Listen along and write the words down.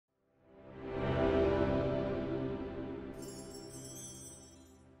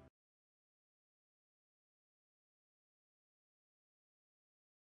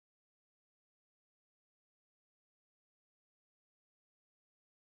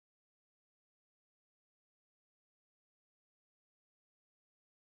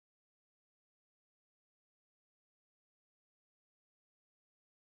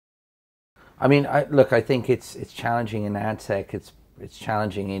I mean, look, I think it's challenging in ad tech. It's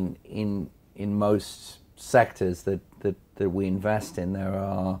challenging in most sectors that we invest in. There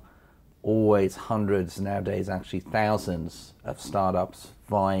are always hundreds, nowadays actually thousands of startups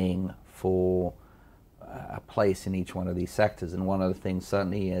vying for a place in each one of these sectors. And one of the things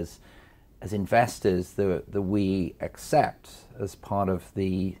certainly as investors that we accept as part of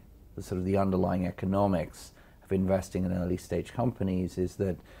the sort of the underlying economics of investing in early stage companies is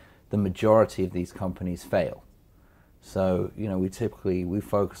that the majority of these companies fail. So, you know, we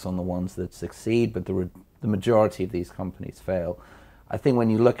focus on the ones that succeed, but the majority of these companies fail. I think when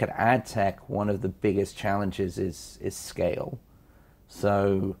you look at ad tech, one of the biggest challenges is scale.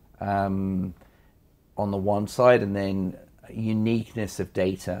 So on the one side, and then uniqueness of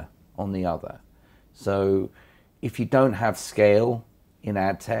data on the other. So if you don't have scale in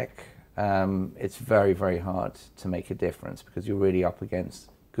ad tech, it's very, very hard to make a difference because you're really up against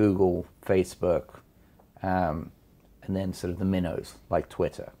Google, Facebook, and then sort of the minnows like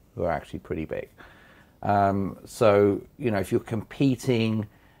Twitter, who are actually pretty big. So, you know, if you're competing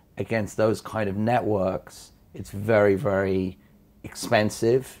against those kind of networks, it's very, very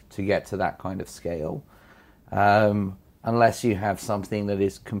expensive to get to that kind of scale, unless you have something that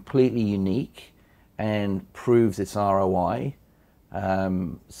is completely unique and proves its ROI.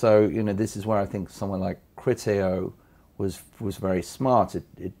 So, you know, this is where I think someone like Criteo was very smart.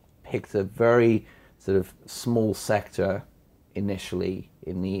 It picked a very sort of small sector initially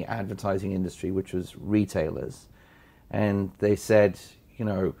in the advertising industry, which was retailers. And they said, you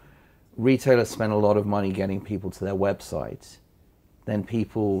know, retailers spend a lot of money getting people to their website, then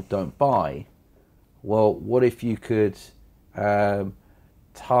people don't buy. Well, what if you could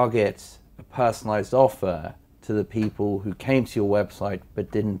target a personalized offer to the people who came to your website but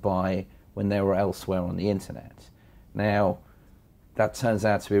didn't buy when they were elsewhere on the internet? Now, that turns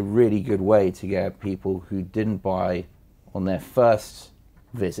out to be a really good way to get people who didn't buy on their first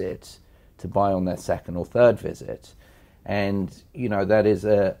visit to buy on their second or third visit. And, you know, that is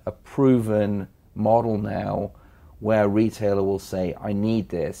a proven model now where a retailer will say, I need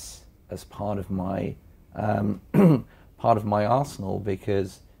this as part of my part of my arsenal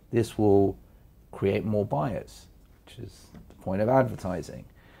because this will create more buyers, which is the point of advertising.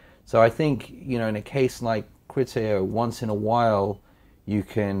 So I think, you know, in a case like Criteo, once in a while, you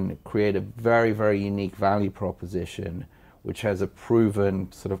can create a very, very unique value proposition which has a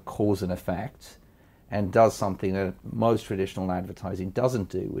proven sort of cause and effect and does something that most traditional advertising doesn't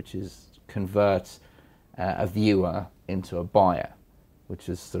do, which is convert a viewer into a buyer, which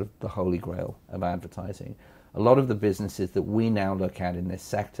is sort of the holy grail of advertising. A lot of the businesses that we now look at in this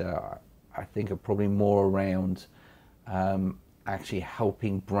sector, I think, are probably more around actually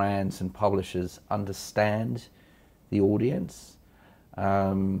helping brands and publishers understand the audience,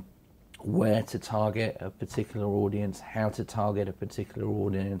 where to target a particular audience, how to target a particular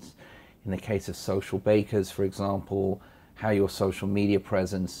audience. In the case of social bakers, for example, how your social media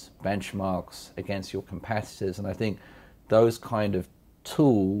presence benchmarks against your competitors. And I think those kind of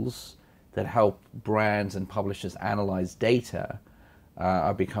tools that help brands and publishers analyze data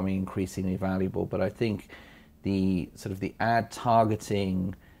are becoming increasingly valuable. But I think the sort of the ad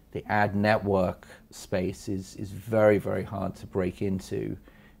targeting, the ad network space is very, very hard to break into,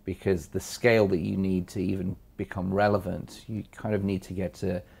 because the scale that you need to even become relevant, you kind of need to get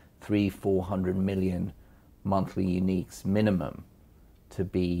to 300-400 million monthly uniques minimum to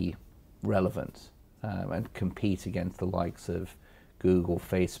be relevant and compete against the likes of Google,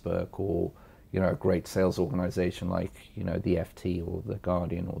 Facebook, or, you know, a great sales organization like, you know, the FT or the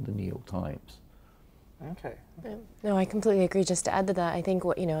Guardian or the New York Times. Okay. No, I completely agree. Just to add to that, I think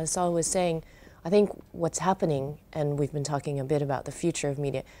what, you know, as Saul was saying, I think what's happening, and we've been talking a bit about the future of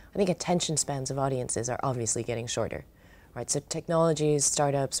media, I think attention spans of audiences are obviously getting shorter, right? So technologies,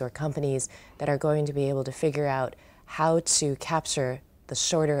 startups, or companies that are going to be able to figure out how to capture the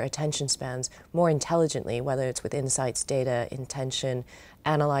shorter attention spans more intelligently, whether it's with insights, data, intention,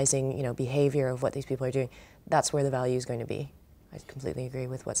 analyzing, you know, behavior of what these people are doing, that's where the value is going to be. I completely agree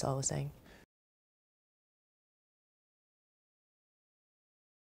with what Saul was saying.